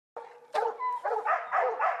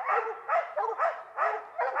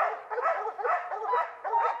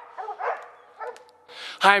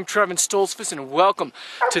Hi, I'm Trevin Stolzfus, and welcome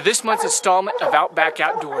to this month's installment of Outback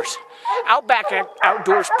Outdoors. Outback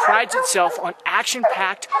Outdoors prides itself on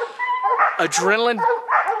action-packed, adrenaline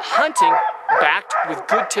hunting backed with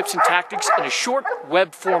good tips and tactics in a short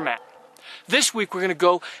web format. This week we're going to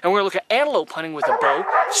go and we're going to look at antelope hunting with a bow,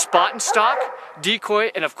 spot and stock,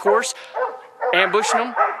 decoy, and of course, ambushing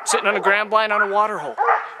them, sitting on a ground blind on a water hole.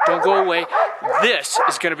 Don't go away. This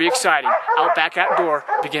is going to be exciting. Outback Outdoor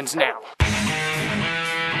begins now.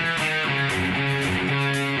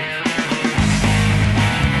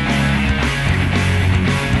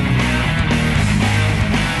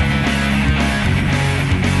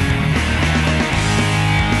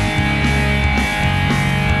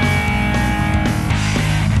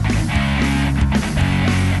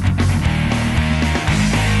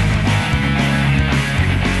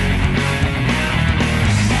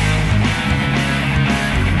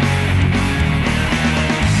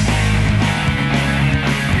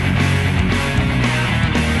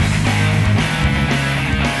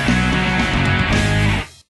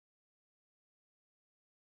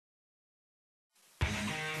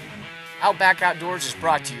 Outback Outdoors is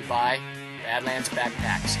brought to you by Badlands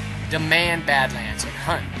Backpacks. Demand Badlands and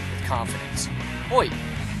hunt with confidence. Hoyt,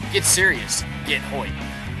 get serious, get Hoyt.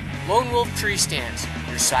 Lone Wolf Tree Stands,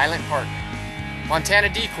 your silent partner. Montana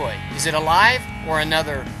Decoy, is it alive or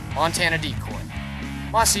another Montana Decoy?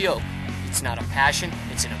 Mossy Oak, it's not a passion,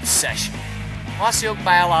 it's an obsession. Mossy Oak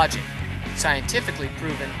Biologic, scientifically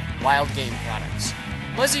proven wild game products.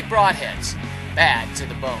 Muzzy Broadheads, bad to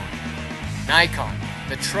the bone. Nikon,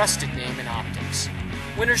 the trusted name in optics.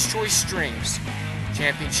 Winner's Choice Strings.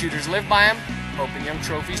 Champion shooters live by them, hoping young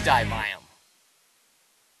trophies die by them.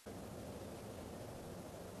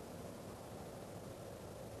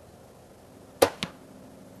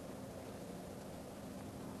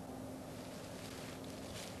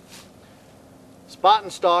 Spot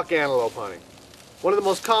and stalk antelope hunting. One of the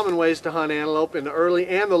most common ways to hunt antelope in the early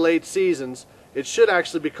and the late seasons. It should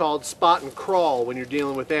actually be called spot and crawl when you're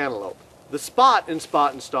dealing with antelope. The spot in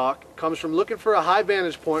spot and stalk comes from looking for a high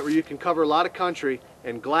vantage point where you can cover a lot of country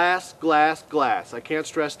and glass, glass, glass. I can't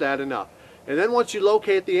stress that enough. And then once you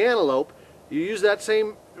locate the antelope, you use that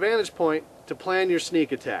same vantage point to plan your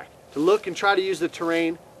sneak attack, to look and try to use the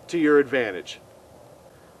terrain to your advantage.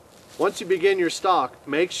 Once you begin your stalk,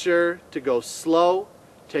 make sure to go slow,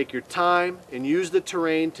 take your time, and use the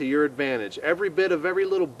terrain to your advantage. Every bit of every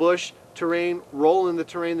little bush, terrain, roll in the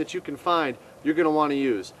terrain that you can find, you're going to want to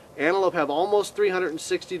use. Antelope have almost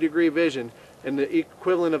 360-degree vision and the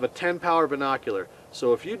equivalent of a 10-power binocular.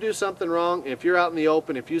 So if you do something wrong, if you're out in the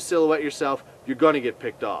open, if you silhouette yourself, you're going to get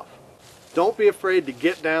picked off. Don't be afraid to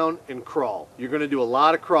get down and crawl. You're going to do a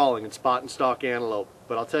lot of crawling in spot and stalk antelope.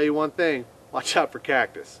 But I'll tell you one thing, watch out for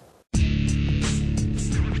cactus.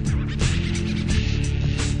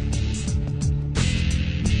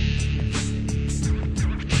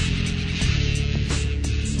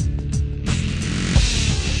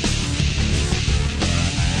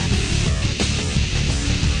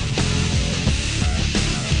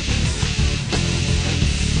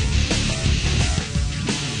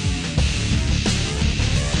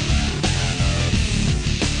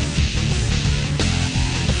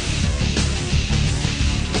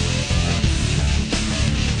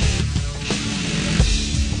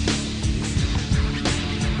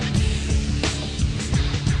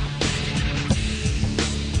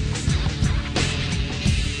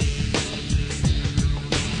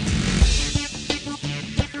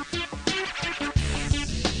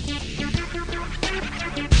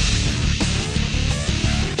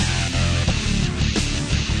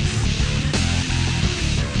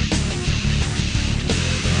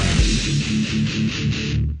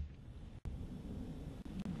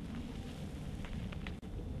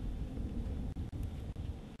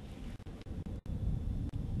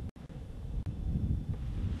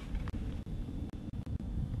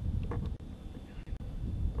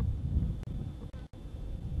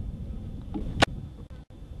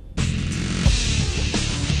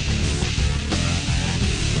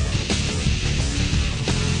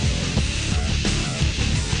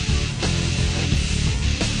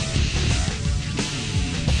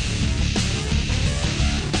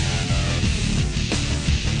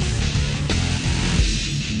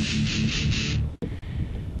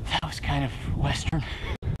 Kind of western.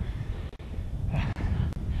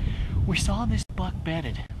 We saw this buck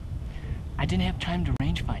bedded. I didn't have time to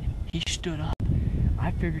range find him. He stood up.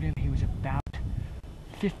 I figured him he was about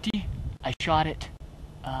 50. I shot it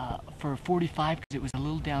for 45 because it was a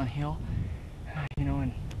little downhill, you know,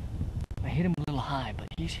 and I hit him a little high, but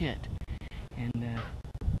he's hit. And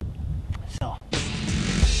so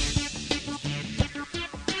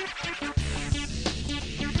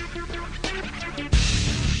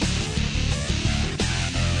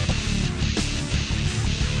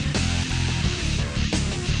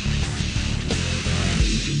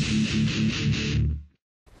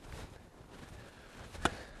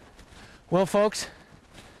Well, folks,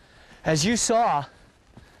 as you saw,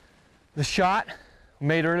 the shot we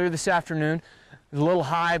made earlier this afternoon was a little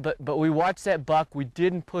high, but we watched that buck. We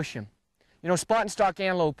didn't push him. You know, spot and stalk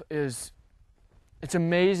antelope it's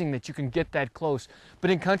amazing that you can get that close.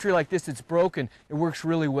 But in country like this, it's broken. It works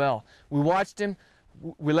really well. We watched him.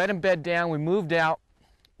 We let him bed down. We moved out.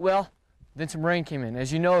 Well, then some rain came in.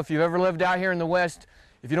 As you know, if you've ever lived out here in the West,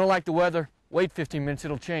 if you don't like the weather, wait 15 minutes,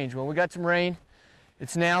 it'll change. Well, we got some rain.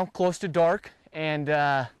 It's now close to dark, and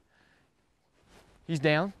he's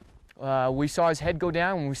down. We saw his head go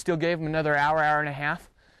down, and we still gave him another hour, hour and a half.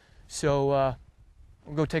 So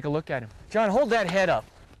we'll go take a look at him. John, hold that head up.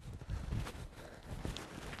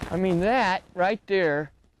 I mean, that right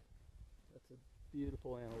there. That's a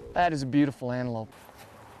beautiful antelope. That is a beautiful antelope.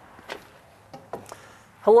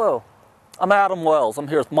 Hello, I'm Adam Wells. I'm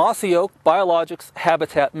here with Mossy Oak Biologics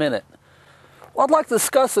Habitat Minute. What I'd like to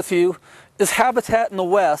discuss with you is habitat in the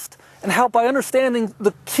West and how, by understanding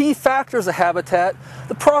the key factors of habitat,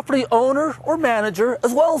 the property owner or manager,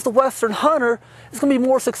 as well as the Western hunter, is going to be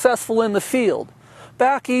more successful in the field.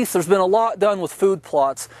 Back east, there's been a lot done with food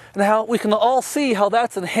plots, and how we can all see how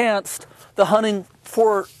that's enhanced the hunting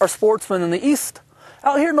for our sportsmen in the east.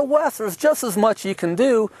 Out here in the West, there's just as much you can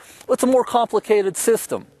do, but it's a more complicated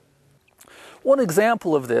system. One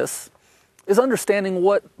example of this is understanding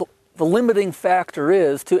what the limiting factor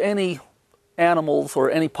is to any animals or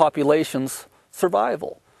any population's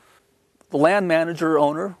survival. The land manager or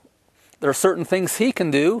owner, there are certain things he can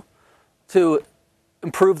do to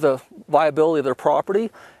improve the viability of their property,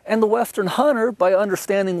 and the Western hunter, by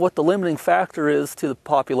understanding what the limiting factor is to the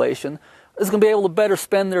population, is going to be able to better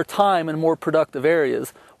spend their time in more productive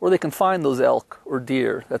areas where they can find those elk or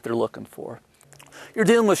deer that they're looking for. You're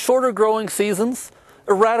dealing with shorter growing seasons,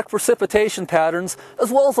 erratic precipitation patterns,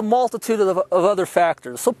 as well as a multitude of other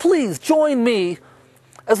factors. So please join me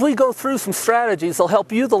as we go through some strategies that'll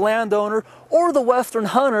help you, the landowner, or the Western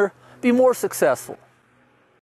hunter, be more successful.